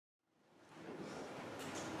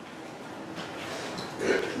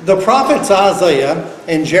The prophets Isaiah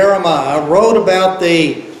and Jeremiah wrote about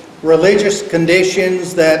the religious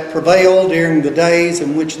conditions that prevailed during the days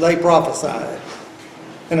in which they prophesied.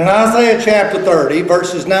 And in Isaiah chapter 30,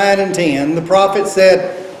 verses 9 and 10, the prophet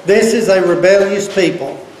said, "This is a rebellious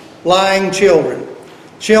people, lying children,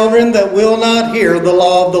 children that will not hear the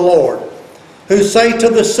law of the Lord, who say to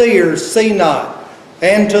the seers, see not,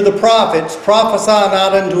 and to the prophets, prophesy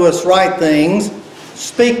not unto us right things,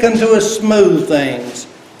 speak unto us smooth things,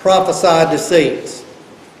 prophesy deceits."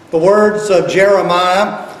 The words of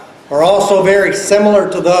Jeremiah are also very similar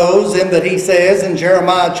to those in that he says in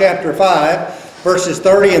Jeremiah chapter 5, verses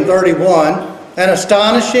 30 and 31, "An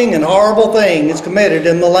astonishing and horrible thing is committed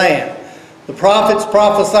in the land. The prophets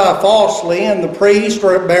prophesy falsely, and the priests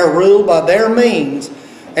bear rule by their means,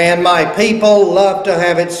 and my people love to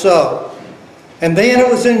have it so." And then it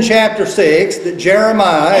was in chapter 6 that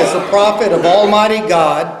Jeremiah, as a prophet of Almighty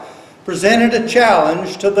God, presented a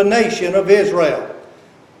challenge to the nation of Israel.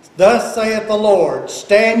 "Thus saith the Lord,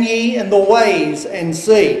 stand ye in the ways and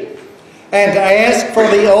see, and ask for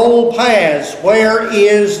the old paths, where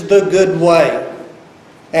is the good way,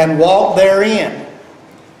 and walk therein,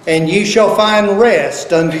 and ye shall find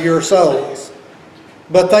rest unto your souls.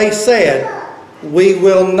 But they said, we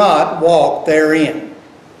will not walk therein."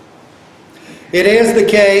 It is the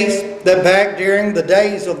case that back during the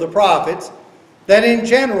days of the prophets, that in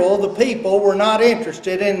general the people were not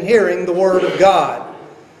interested in hearing the Word of God.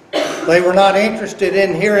 They were not interested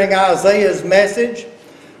in hearing Isaiah's message.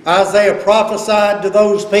 Isaiah prophesied to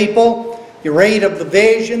those people. You read of the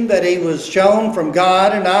vision that he was shown from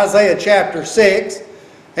God in Isaiah chapter 6.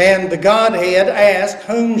 And the Godhead asked,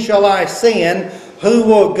 "Whom shall I send? Who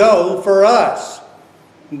will go for us?"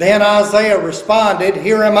 Then Isaiah responded,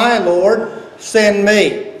 "Here am I, Lord, send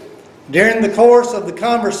me." During the course of the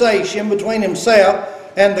conversation between himself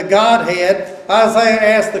and the Godhead,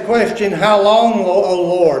 Isaiah asked the question, "How long, O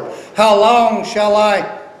Lord? How long shall I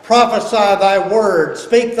prophesy thy word,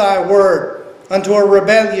 speak thy word unto a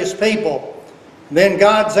rebellious people?" Then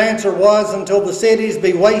God's answer was, "Until the cities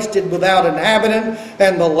be wasted without inhabitant,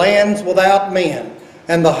 and the lands without men,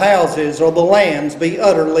 and the houses or the lands be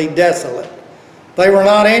utterly desolate." They were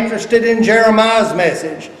not interested in Jeremiah's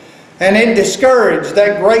message, and it discouraged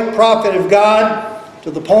that great prophet of God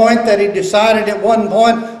to the point that he decided at one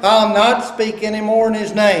point, "I'll not speak anymore in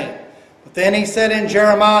his name." But then he said in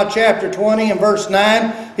Jeremiah chapter 20 and verse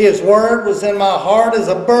 9, "His word was in my heart as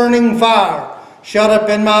a burning fire, shut up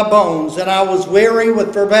in my bones, and I was weary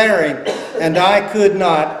with forbearing, and I could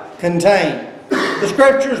not contain." The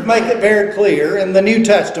Scriptures make it very clear in the New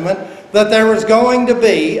Testament that there is going to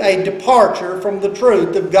be a departure from the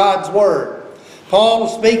truth of God's Word. Paul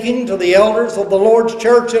was speaking to the elders of the Lord's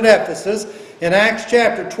church at Ephesus in Acts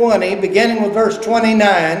chapter 20, beginning with verse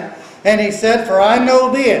 29, and he said, "For I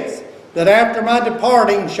know this, that after my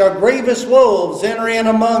departing shall grievous wolves enter in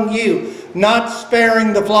among you, not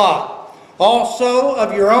sparing the flock. Also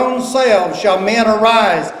of your own selves shall men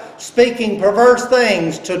arise, speaking perverse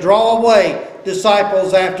things to draw away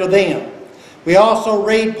disciples after them." We also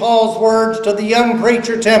read Paul's words to the young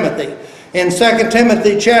preacher Timothy in 2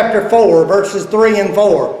 Timothy chapter 4, verses 3 and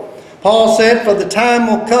 4. Paul said, "For the time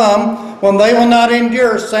will come when they will not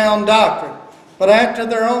endure sound doctrine, but after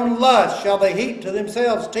their own lust shall they heap to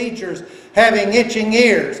themselves teachers having itching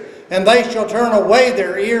ears, and they shall turn away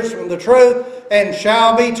their ears from the truth, and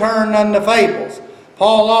shall be turned unto fables."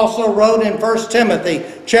 Paul also wrote in 1 Timothy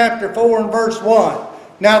chapter 4 and verse 1,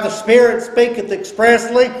 "Now the Spirit speaketh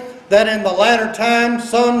expressly that in the latter time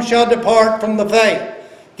some shall depart from the faith,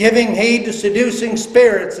 giving heed to seducing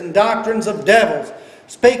spirits and doctrines of devils,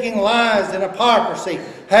 speaking lies and hypocrisy,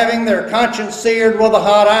 having their conscience seared with a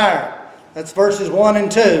hot iron." That's verses 1 and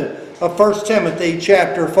 2 of 1 Timothy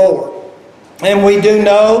chapter 4. And we do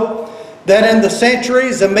know that in the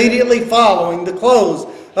centuries immediately following the close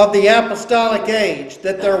of the apostolic age,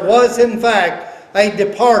 that there was in fact a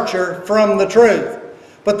departure from the truth.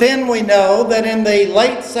 But then we know that in the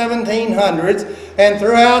late 1700s and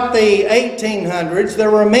throughout the 1800s,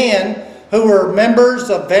 there were men who were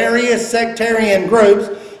members of various sectarian groups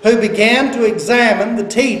who began to examine the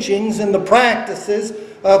teachings and the practices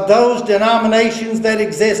of those denominations that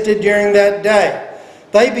existed during that day.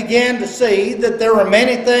 They began to see that there were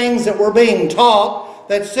many things that were being taught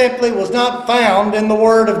that simply was not found in the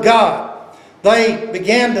Word of God. They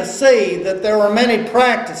began to see that there were many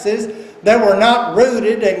practices that were not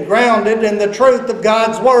rooted and grounded in the truth of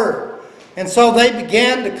God's Word. And so they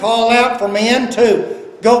began to call out for men to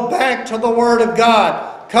go back to the Word of God,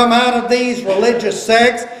 come out of these religious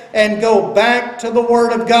sects and go back to the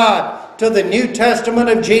Word of God, to the New Testament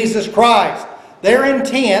of Jesus Christ. Their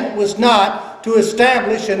intent was not to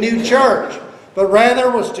establish a new church, but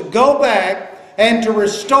rather was to go back and to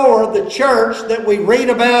restore the church that we read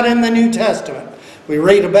about in the New Testament. We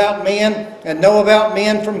read about men and know about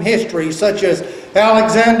men from history such as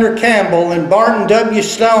Alexander Campbell and Barton W.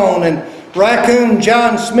 Stone and Raccoon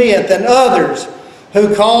John Smith and others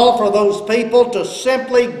who call for those people to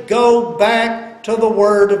simply go back to the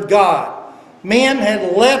Word of God. Men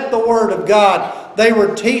had left the Word of God. They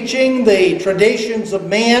were teaching the traditions of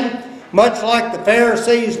men, much like the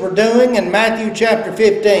Pharisees were doing in Matthew chapter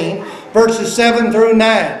 15, verses 7 through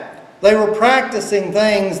 9. They were practicing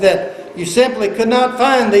things that you simply could not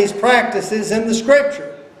find these practices in the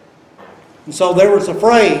Scripture. And so there was a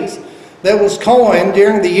phrase that was coined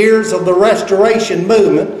during the years of the Restoration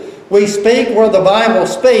movement. We speak where the Bible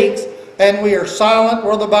speaks, and we are silent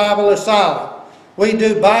where the Bible is silent. We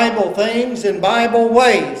do Bible things in Bible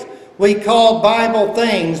ways. We call Bible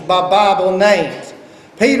things by Bible names.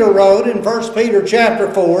 Peter wrote in 1 Peter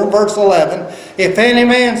chapter 4 and verse 11, "If any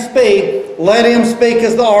man speak, let him speak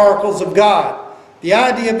as the oracles of God." The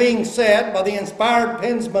idea being set by the inspired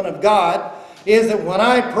pensman of God is that when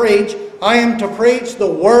I preach, I am to preach the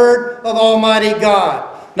Word of Almighty God.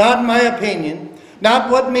 Not my opinion,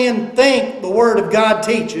 not what men think the Word of God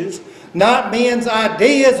teaches, not men's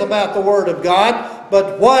ideas about the Word of God,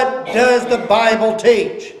 but what does the Bible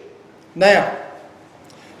teach? Now,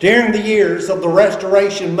 during the years of the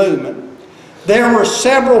Restoration movement, there were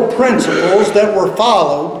several principles that were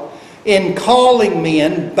followed in calling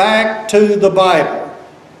men back to the Bible.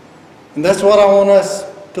 And that's what I want us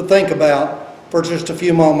to think about for just a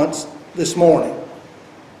few moments this morning.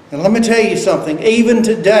 And let me tell you something, even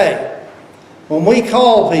today, when we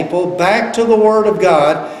call people back to the Word of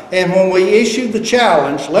God, and when we issue the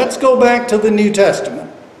challenge, let's go back to the New Testament.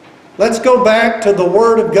 Let's go back to the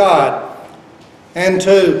Word of God and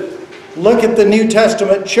to look at the New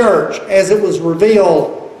Testament church as it was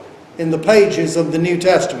revealed in the pages of the New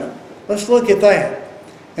Testament. Let's look at that.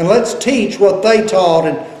 And let's teach what they taught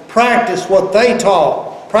and practice what they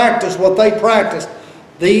taught. Practice what they practiced.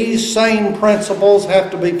 These same principles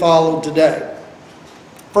have to be followed today.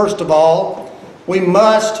 First of all, we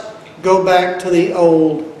must go back to the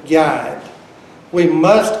old guide. We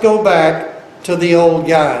must go back to the old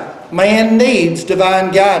guide. Man needs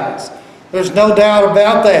divine guidance. There's no doubt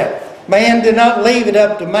about that. Man did not leave it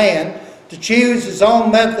up to man to choose his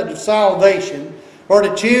own method of salvation or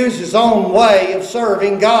to choose his own way of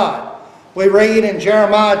serving God. We read in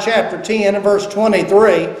Jeremiah chapter 10 and verse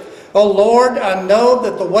 23, "O Lord, I know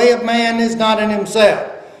that the way of man is not in himself,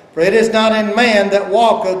 for it is not in man that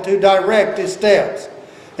walketh to direct his steps."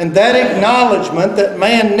 And that acknowledgement that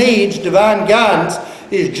man needs divine guidance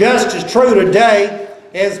is just as true today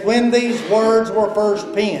as when these words were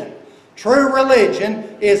first penned. True religion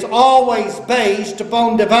is always based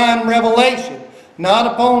upon divine revelation, not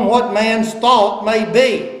upon what man's thought may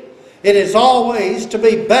be. It is always to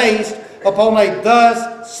be based upon a "thus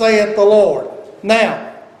saith the Lord." Now,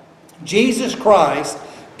 Jesus Christ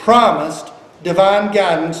promised divine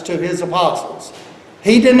guidance to His apostles.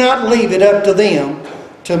 He did not leave it up to them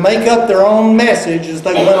to make up their own message as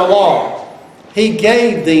they went along. He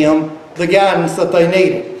gave them the guidance that they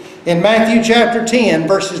needed. In Matthew chapter 10,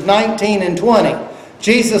 verses 19 and 20,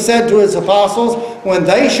 Jesus said to His apostles, "When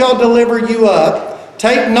they shall deliver you up,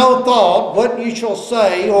 take no thought what you shall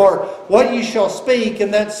say or what you shall speak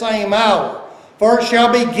in that same hour. For it shall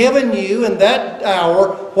be given you in that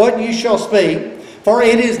hour what you shall speak. For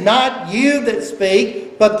it is not you that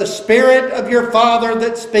speak, but the Spirit of your Father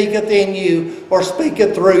that speaketh in you, or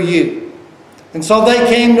speaketh through you." And so they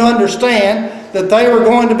came to understand that they were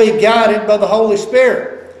going to be guided by the Holy Spirit.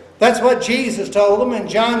 That's what Jesus told them in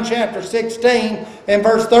John chapter 16 and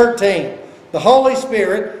verse 13. The Holy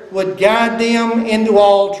Spirit would guide them into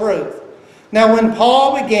all truth. Now, when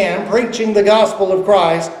Paul began preaching the gospel of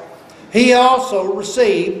Christ, he also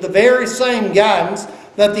received the very same guidance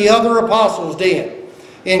that the other apostles did.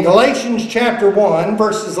 In Galatians chapter 1,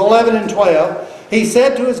 verses 11 and 12, he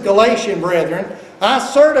said to his Galatian brethren, "I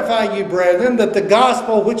certify you, brethren, that the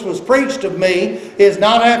gospel which was preached of me is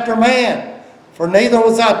not after man. For neither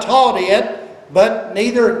was I taught it, but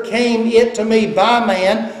neither came it to me by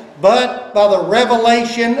man, but by the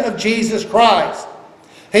revelation of Jesus Christ."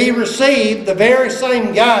 He received the very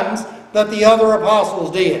same guidance that the other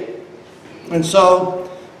apostles did. And so,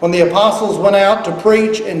 when the apostles went out to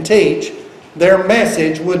preach and teach, their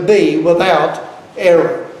message would be without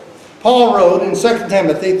error. Paul wrote in 2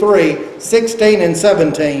 Timothy 3, 16 and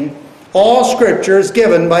 17, "All Scripture is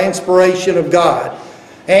given by inspiration of God,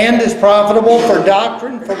 and is profitable for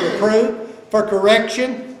doctrine, for reproof, for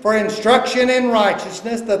correction, for instruction in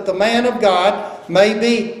righteousness, that the man of God may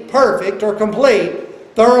be perfect or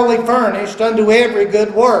complete, thoroughly furnished unto every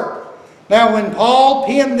good work. Now when Paul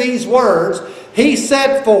penned these words, he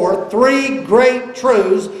set forth three great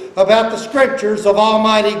truths about the Scriptures of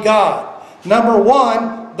Almighty God. Number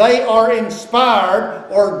one, they are inspired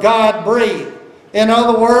or God-breathed. In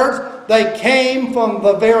other words, they came from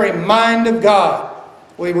the very mind of God.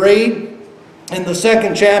 We read in the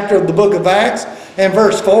 2nd chapter of the book of Acts, in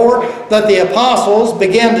verse 4, that the apostles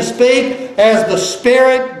began to speak as the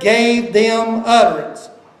Spirit gave them utterance.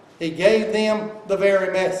 He gave them the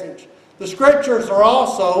very message. The Scriptures are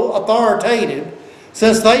also authoritative,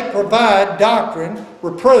 since they provide doctrine,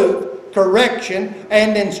 reproof, correction,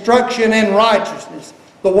 and instruction in righteousness.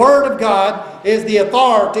 The Word of God is the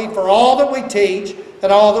authority for all that we teach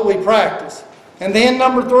and all that we practice. And then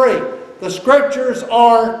number 3, the Scriptures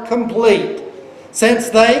are complete, since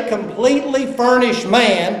they completely furnish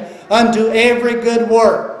man unto every good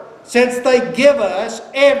work, since they give us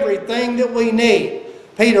everything that we need.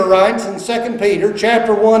 Peter writes in 2 Peter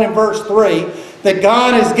chapter 1 and verse 3 that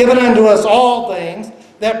God has given unto us all things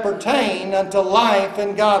that pertain unto life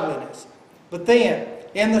and godliness. But then,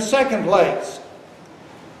 in the second place,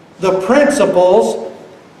 the principles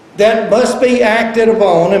that must be acted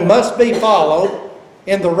upon and must be followed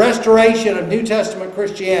in the restoration of New Testament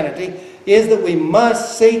Christianity is that we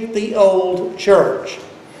must seek the old church.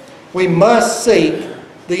 We must seek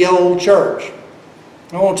the old church.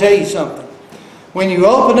 I want to tell you something. When you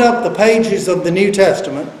open up the pages of the New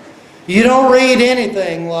Testament, you don't read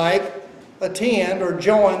anything like attend or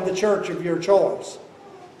join the church of your choice.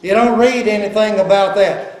 You don't read anything about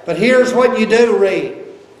that. But here's what you do read.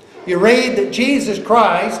 You read that Jesus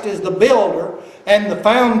Christ is the builder and the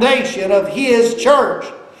foundation of His church.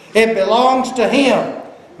 It belongs to Him.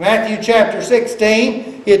 Matthew chapter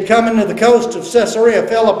 16, He had come into the coast of Caesarea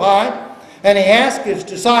Philippi, and He asked His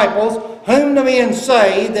disciples, "Whom do men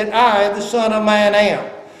say that I, the Son of Man, am?"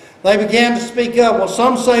 They began to speak up. Well,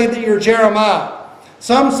 some say that you're Jeremiah.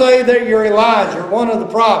 Some say that you're Elijah, one of the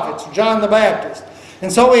prophets, John the Baptist.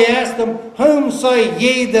 And so He asked them, "Whom say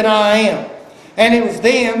ye that I am?" And it was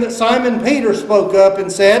then that Simon Peter spoke up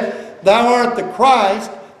and said, "Thou art the Christ,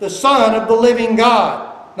 the Son of the living God."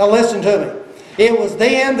 Now listen to me. It was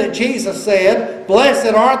then that Jesus said,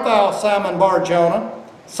 "Blessed art thou, Simon Bar-Jonah,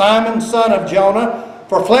 Simon son of Jonah,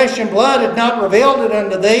 for flesh and blood had not revealed it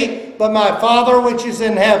unto thee, but my Father which is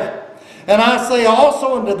in heaven. And I say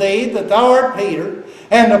also unto thee that thou art Peter,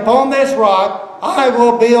 and upon this rock I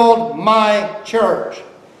will build my church."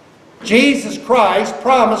 Jesus Christ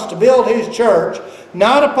promised to build His church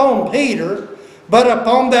not upon Peter, but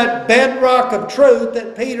upon that bedrock of truth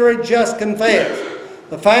that Peter had just confessed.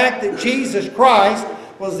 The fact that Jesus Christ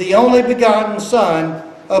was the only begotten Son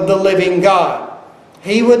of the living God.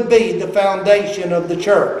 He would be the foundation of the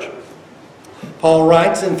church. Paul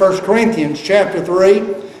writes in 1 Corinthians chapter 3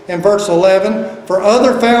 and verse 11, "For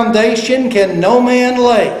other foundation can no man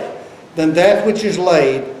lay than that which is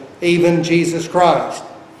laid, even Jesus Christ."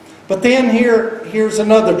 But then here's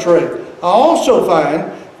another truth. I also find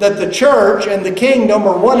that the church and the kingdom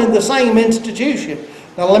are one and the same institution.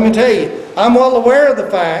 Now let me tell you, I'm well aware of the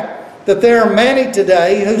fact that there are many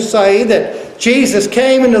today who say that Jesus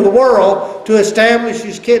came into the world to establish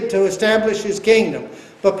His kingdom.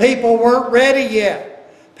 But people weren't ready yet.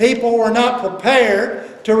 People were not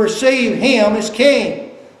prepared to receive Him as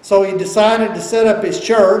King. So He decided to set up His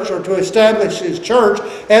church, or to establish His church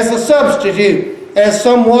as a substitute, as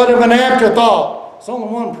somewhat of an afterthought. There's only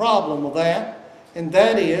one problem with that, and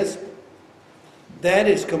that is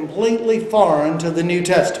completely foreign to the New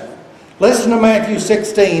Testament. Listen to Matthew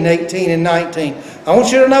 16, 18, and 19. I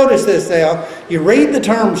want you to notice this now. You read the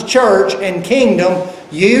terms church and kingdom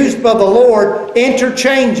used by the Lord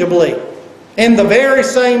interchangeably in the very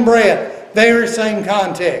same breath, very same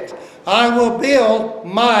context. I will build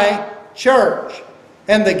my church,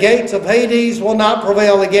 and the gates of Hades will not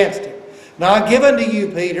prevail against it. Now I give unto you,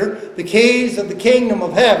 Peter, the keys of the kingdom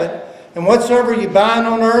of heaven, and whatsoever you bind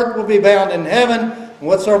on earth will be bound in heaven, and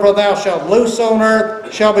whatsoever thou shalt loose on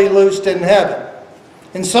earth shall be loosed in heaven.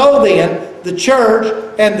 And so then, the church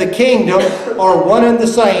and the kingdom are one and the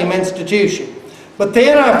same institution. But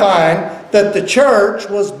then I find that the church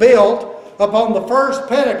was built upon the first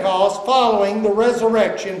Pentecost following the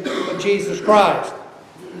resurrection of Jesus Christ.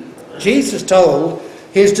 Jesus told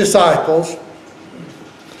His disciples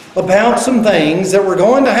about some things that were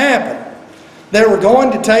going to happen, that were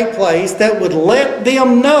going to take place, that would let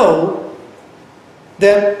them know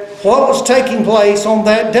that what was taking place on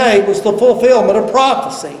that day was the fulfillment of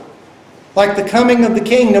prophecy, like the coming of the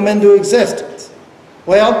kingdom into existence.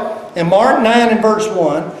 Well, in Mark 9 and verse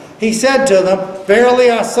 1, he said to them, Verily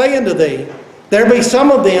I say unto thee, there be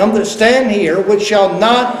some of them that stand here which shall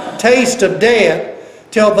not taste of death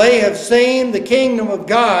till they have seen the kingdom of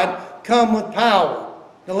God come with power.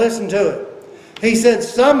 Now listen to it. He said,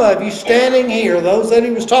 some of you standing here, those that he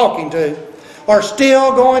was talking to, are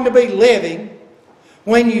still going to be living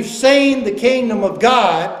when you've seen the kingdom of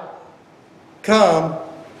God come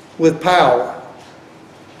with power.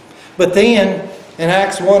 But then, in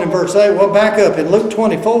Acts 1 and verse 8, well, back up in Luke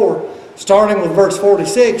 24, starting with verse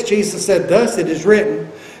 46, Jesus said, Thus it is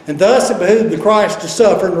written, and thus it behooved the Christ to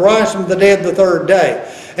suffer and to rise from the dead the third day,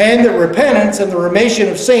 and that repentance and the remission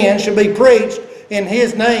of sins should be preached in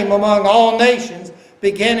His name among all nations,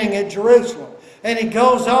 beginning at Jerusalem. And he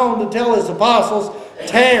goes on to tell his apostles,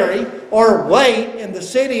 tarry or wait in the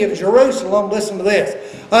city of Jerusalem, listen to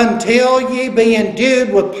this, until ye be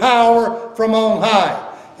endued with power from on high.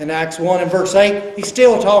 In Acts 1 and verse 8, he's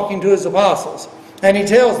still talking to his apostles. And he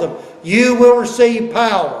tells them, you will receive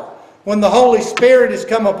power when the Holy Spirit has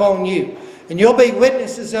come upon you. And you'll be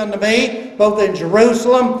witnesses unto me, both in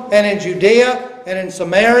Jerusalem and in Judea and in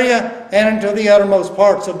Samaria and into the uttermost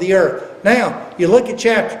parts of the earth. Now, you look at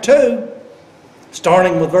chapter 2,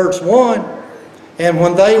 starting with verse 1. And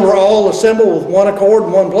when they were all assembled with one accord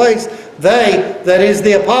in one place, they, that is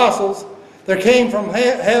the apostles, there came from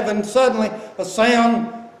heaven suddenly a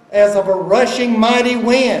sound as of a rushing mighty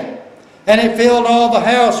wind. And it filled all the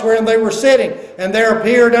house wherein they were sitting. And there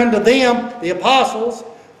appeared unto them, the apostles,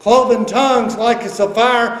 cloven tongues like as of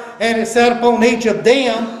fire, and it sat upon each of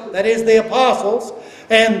them, that is the apostles.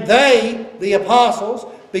 And they, the apostles,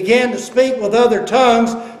 began to speak with other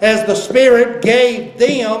tongues as the Spirit gave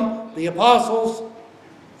them, the apostles,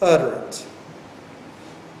 utterance.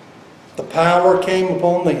 The power came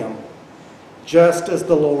upon them, just as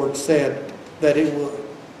the Lord said that it would.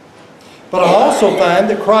 But I also find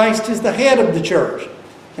that Christ is the head of the church.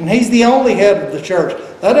 And He's the only head of the church.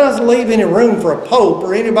 That doesn't leave any room for a pope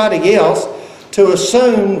or anybody else to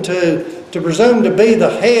assume, to presume to be the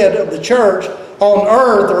head of the church on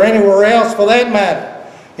earth or anywhere else for that matter.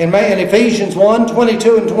 In Ephesians 1,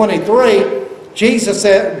 22 and 23,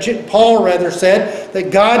 Paul said that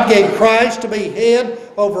God gave Christ to be head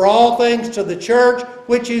over all things to the church,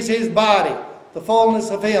 which is His body, the fullness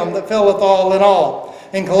of Him that filleth all in all.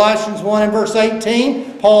 In Colossians 1 and verse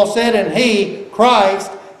 18, Paul said, and He,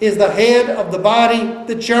 Christ, is the head of the body,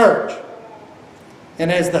 the church.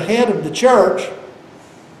 And as the head of the church,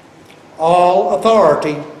 all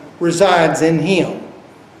authority resides in Him.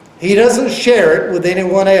 He doesn't share it with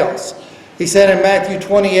anyone else. He said in Matthew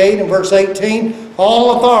 28 and verse 18,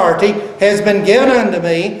 all authority has been given unto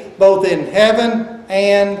me, both in heaven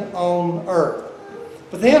and on earth.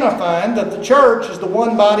 But then I find that the church is the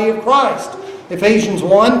one body of Christ. Ephesians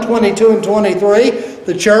 1, 22 and 23,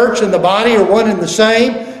 the church and the body are one and the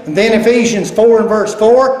same. And then Ephesians 4 and verse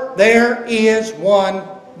 4, there is one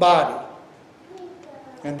body.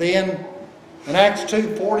 And then in Acts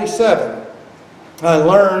 2:47, I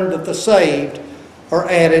learned that the saved are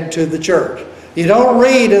added to the church. You don't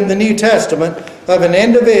read in the New Testament of an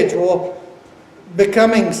individual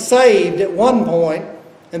becoming saved at one point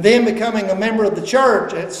and then becoming a member of the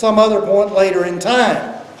church at some other point later in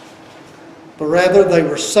time. But rather they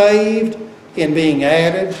were saved in being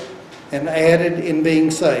added and added in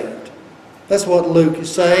being saved. That's what Luke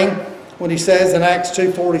is saying when he says in Acts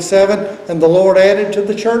 2:47, and the Lord added to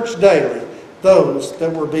the church daily those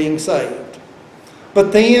that were being saved.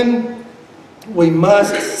 But then we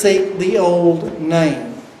must seek the old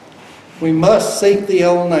name. We must seek the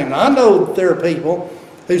old name. Now, I know that there are people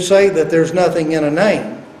who say that there's nothing in a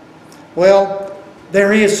name. Well,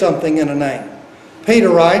 there is something in a name. Peter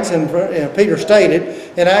writes, and Peter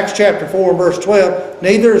stated in Acts chapter 4 verse 12,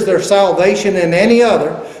 neither is there salvation in any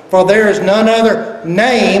other, for there is none other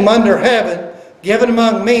name under heaven given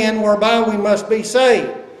among men whereby we must be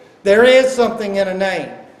saved. There is something in a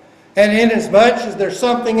name. And inasmuch as there's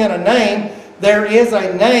something in a name, there is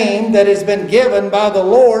a name that has been given by the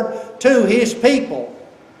Lord to His people.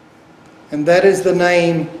 And that is the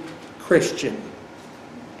name Christian.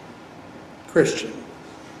 Christian.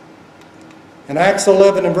 In Acts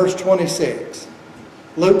 11 and verse 26,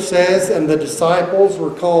 Luke says, and the disciples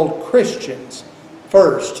were called Christians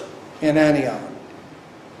first in Antioch.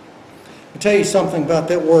 I'll tell you something about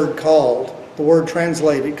that word called, the word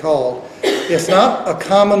translated called. It's not a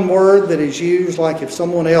common word that is used like if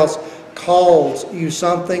someone else calls you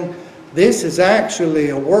something. This is actually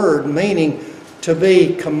a word meaning to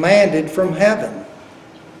be commanded from heaven.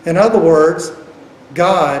 In other words,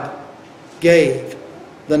 God gave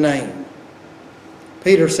the name.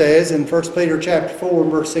 Peter says in 1 Peter chapter 4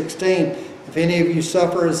 verse 16, If any of you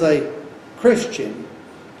suffer as a Christian,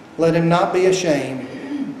 let him not be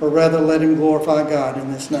ashamed, but rather let him glorify God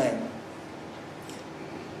in this name.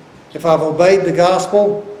 If I've obeyed the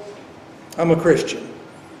gospel, I'm a Christian.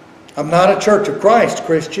 I'm not a Church of Christ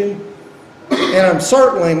Christian, and I'm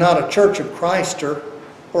certainly not a Church of Christer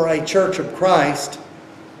or a Church of Christ.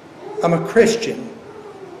 I'm a Christian.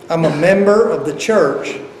 I'm a member of the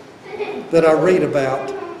church that I read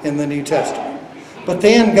about in the New Testament. But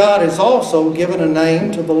then God has also given a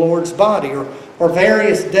name to the Lord's body, or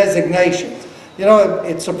various designations. You know,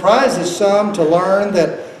 it surprises some to learn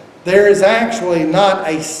that there is actually not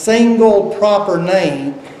a single proper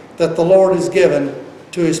name that the Lord has given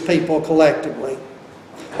to His people collectively.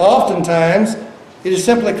 Oftentimes, it is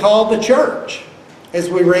simply called the church,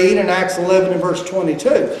 as we read in Acts 11 and verse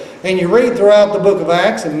 22. And you read throughout the book of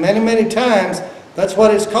Acts, and many, many times, that's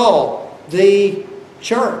what it's called, the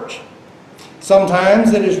church.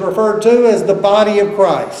 Sometimes it is referred to as the body of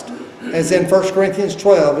Christ, as in 1 Corinthians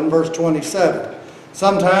 12 and verse 27.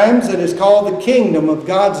 Sometimes it is called the kingdom of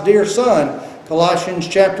God's dear Son, Colossians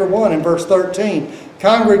chapter 1 and verse 13.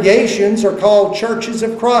 Congregations are called churches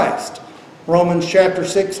of Christ, Romans chapter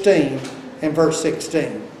 16 and verse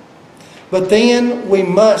 16. But then we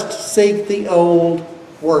must seek the old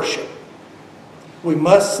worship. We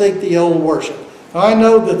must seek the old worship. Now, I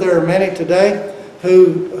know that there are many today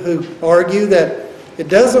who argue that it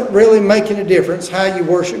doesn't really make any difference how you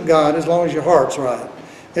worship God as long as your heart's right,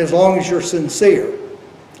 as long as you're sincere.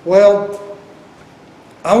 Well,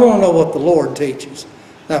 I want to know what the Lord teaches.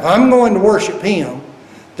 Now, if I'm going to worship Him,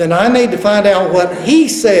 then I need to find out what He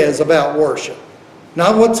says about worship,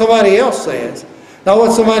 not what somebody else says, not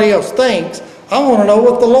what somebody else thinks. I want to know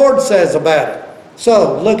what the Lord says about it.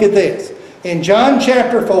 So, look at this. In John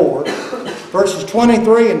chapter 4, verses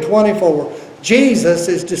 23 and 24, Jesus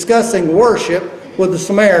is discussing worship with the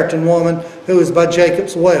Samaritan woman who is by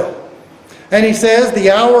Jacob's well. And He says,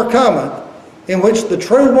 "The hour cometh in which the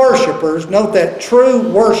true worshipers," note that,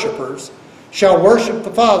 true worshipers, "shall worship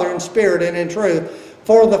the Father in spirit and in truth,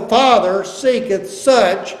 for the Father seeketh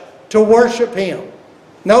such to worship Him."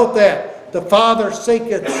 Note that, the Father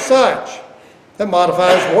seeketh such. That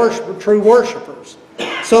modifies worship, true worshipers.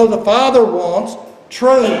 So the Father wants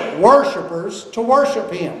true worshipers to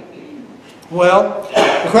worship Him. Well,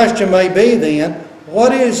 the question may be then,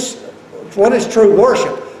 what is true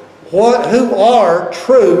worship? Who are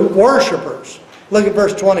true worshipers? Look at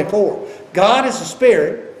verse 24. God is a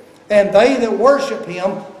spirit, and they that worship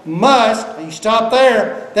Him must, you stop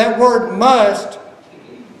there, that word must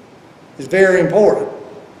is very important.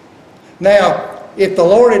 Now, if the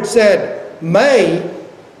Lord had said may,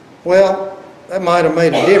 well, that might have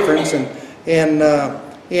made a difference in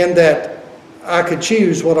that I could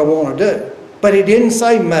choose what I want to do. But He didn't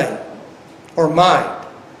say may or might.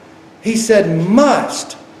 He said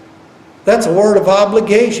must. That's a word of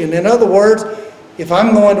obligation. In other words, if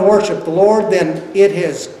I'm going to worship the Lord, then it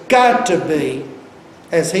has got to be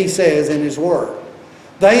as He says in His Word.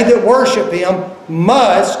 They that worship Him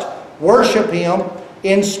must worship Him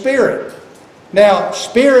in spirit. Now,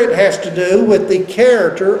 spirit has to do with the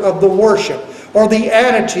character of the worship, or the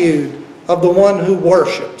attitude of the one who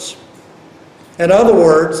worships. In other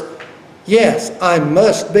words, yes, I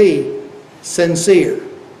must be sincere.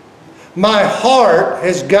 My heart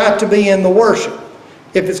has got to be in the worship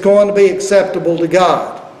if it's going to be acceptable to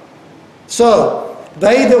God. So,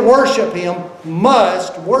 they that worship Him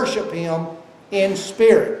must worship Him in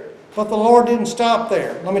spirit. But the Lord didn't stop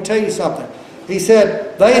there. Let me tell you something. He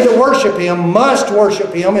said, they that worship Him must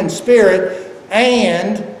worship Him in spirit,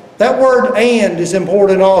 and that word "and" is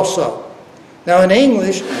important also. Now in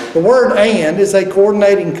English, the word "and" is a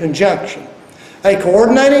coordinating conjunction. A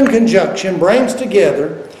coordinating conjunction brings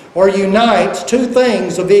together or unites two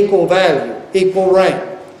things of equal value, equal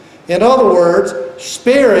rank. In other words,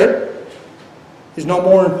 spirit is no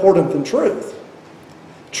more important than truth.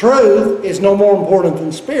 Truth is no more important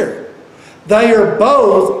than spirit. They are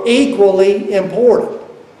both equally important.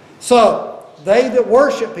 So, they that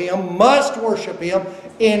worship Him must worship Him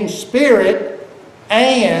in spirit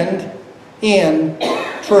and in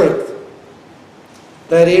truth.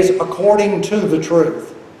 That is, according to the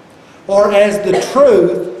truth. Or as the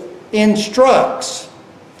truth instructs.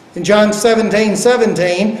 In John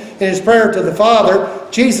 17:17, in His prayer to the Father,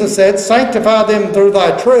 Jesus said, "Sanctify them through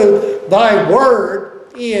Thy truth. Thy word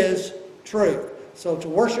is truth." So to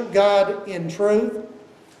worship God in truth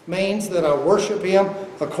means that I worship Him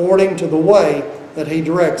according to the way that He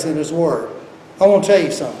directs in His Word. I want to tell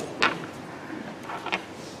you something.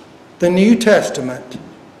 The New Testament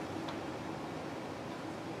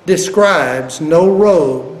describes no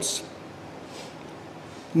roads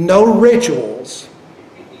no rituals,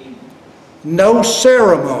 no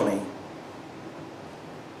ceremony,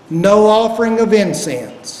 no offering of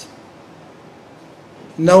incense,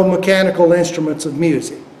 no mechanical instruments of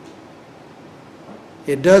music.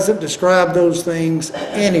 It doesn't describe those things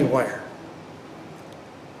anywhere.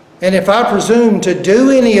 And if I presume to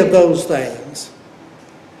do any of those things,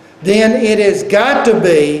 then it has got to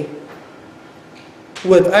be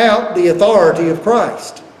without the authority of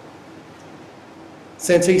Christ,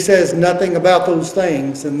 since he says nothing about those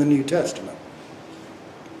things in the New Testament.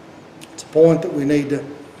 It's a point that we need to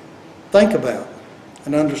think about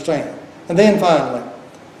and understand. And then finally,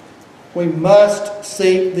 we must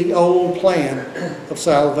seek the old plan of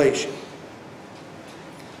salvation.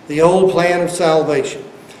 The old plan of salvation.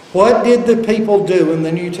 What did the people do in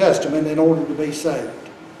the New Testament in order to be saved?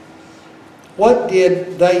 What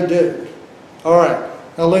did they do? All right,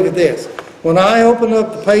 now look at this. When I open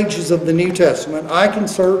up the pages of the New Testament, I can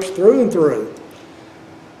search through and through,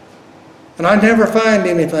 and I never find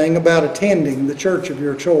anything about attending the church of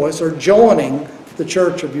your choice or joining the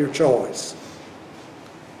church of your choice.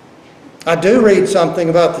 I do read something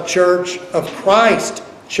about the church of Christ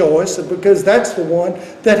choice, because that's the one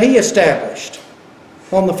that he established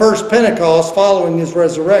on the first Pentecost following his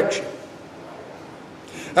resurrection.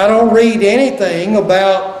 I don't read anything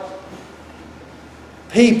about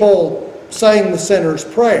people saying the sinner's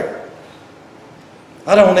prayer.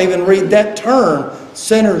 I don't even read that term,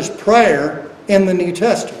 sinner's prayer, in the New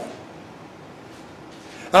Testament.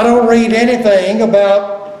 I don't read anything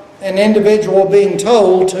about an individual being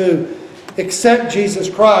told to accept Jesus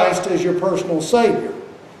Christ as your personal Savior.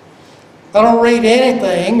 I don't read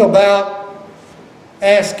anything about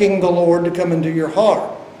asking the Lord to come into your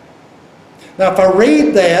heart. Now, if I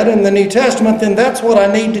read that in the New Testament, then that's what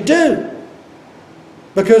I need to do.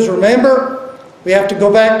 Because remember, we have to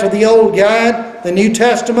go back to the old guide, the New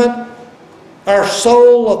Testament, our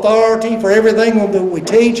sole authority for everything that we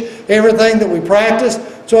teach, everything that we practice.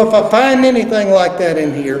 So if I find anything like that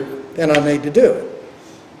in here, then I need to do it.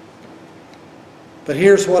 But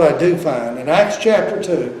here's what I do find. In Acts chapter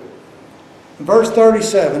 2, in verse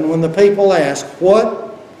 37, when the people ask,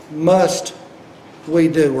 what must we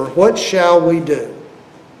do, or what shall we do?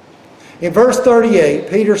 In verse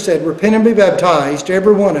 38, Peter said, repent and be baptized,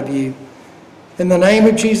 every one of you, in the name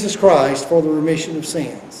of Jesus Christ for the remission of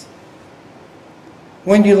sins.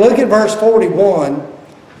 When you look at verse 41,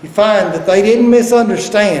 you find that they didn't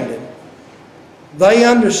misunderstand him. They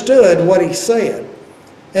understood what he said.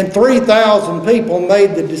 And 3,000 people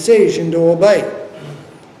made the decision to obey.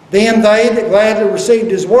 Then they that gladly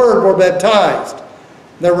received his word were baptized.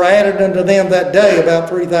 There were added unto them that day about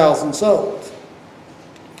 3,000 souls.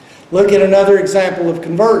 Look at another example of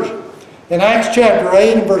conversion. In Acts chapter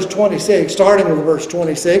 8 and verse 26, starting with verse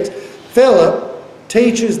 26, Philip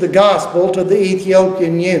teaches the gospel to the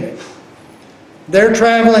Ethiopian eunuch. They're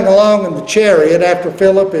traveling along in the chariot after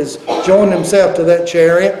Philip has joined himself to that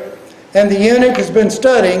chariot. And the eunuch has been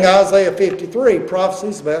studying Isaiah 53,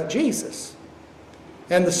 prophecies about Jesus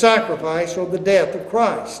and the sacrifice or the death of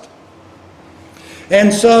Christ.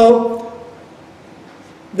 And so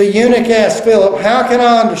the eunuch asked Philip, how can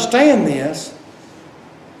I understand this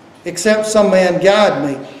except some man guide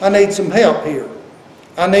me? I need some help here.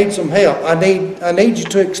 I need some help. I need you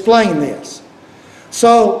to explain this.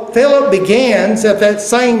 So Philip begins at that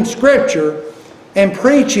same scripture and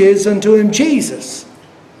preaches unto him Jesus.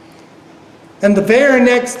 And the very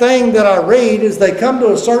next thing that I read is they come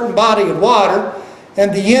to a certain body of water,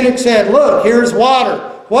 and the eunuch said, look, here's water.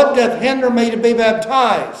 What doth hinder me to be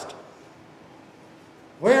baptized?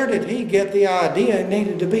 Where did he get the idea he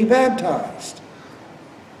needed to be baptized?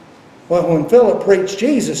 Well, when Philip preached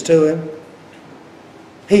Jesus to him,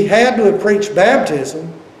 he had to have preached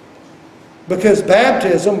baptism, because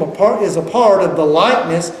baptism is a part of the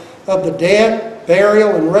likeness of the death,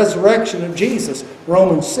 burial, and resurrection of Jesus.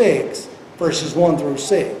 Romans 6, verses 1 through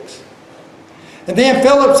 6. And then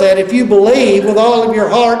Philip said, if you believe with all of your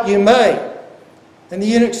heart, you may. And the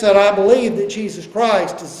eunuch said, I believe that Jesus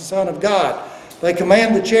Christ is the Son of God. They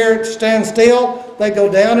command the chariot to stand still. They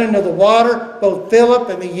go down into the water, both Philip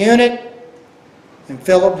and the eunuch, and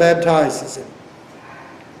Philip baptizes him.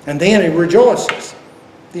 And then he rejoices.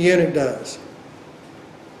 The eunuch does.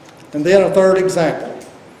 And then a third example.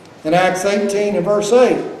 In Acts 18 and verse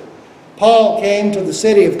 8, Paul came to the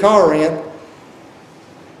city of Corinth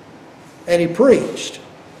and he preached.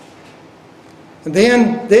 And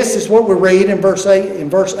then this is what we read in verse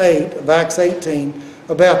 8 of Acts 18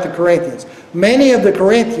 about the Corinthians. Many of the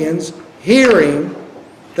Corinthians, hearing,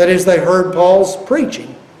 that is, they heard Paul's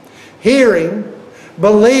preaching, hearing,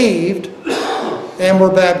 believed, and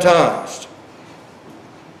were baptized.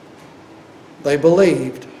 They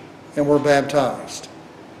believed and were baptized.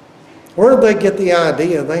 Where did they get the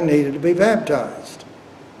idea they needed to be baptized?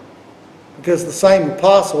 Because the same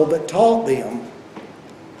apostle that taught them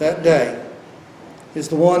that day is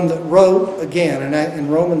the one that wrote again in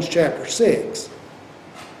Romans chapter 6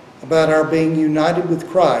 about our being united with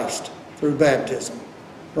Christ through baptism.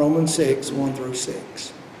 Romans 6, 1 through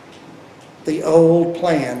 6. The old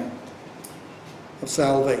plan of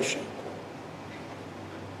salvation.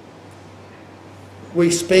 We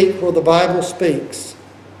speak where the Bible speaks,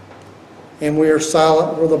 and we are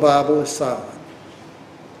silent where the Bible is silent.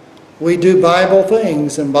 We do Bible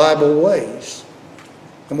things in Bible ways,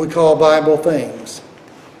 and we call Bible things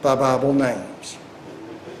by Bible names.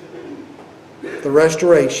 The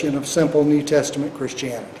restoration of simple New Testament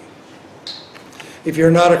Christianity. If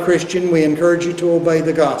you're not a Christian, we encourage you to obey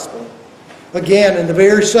the gospel. Again, in the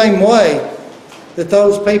very same way that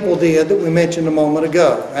those people did that we mentioned a moment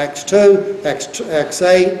ago. Acts 2, Acts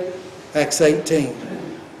 8, Acts 18.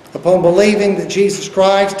 Upon believing that Jesus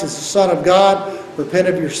Christ is the Son of God, repent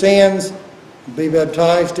of your sins, and be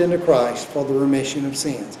baptized into Christ for the remission of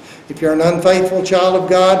sins. If you're an unfaithful child of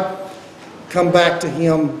God, come back to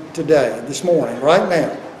Him today, this morning, right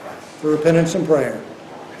now, through repentance and prayer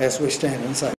as we stand and sing.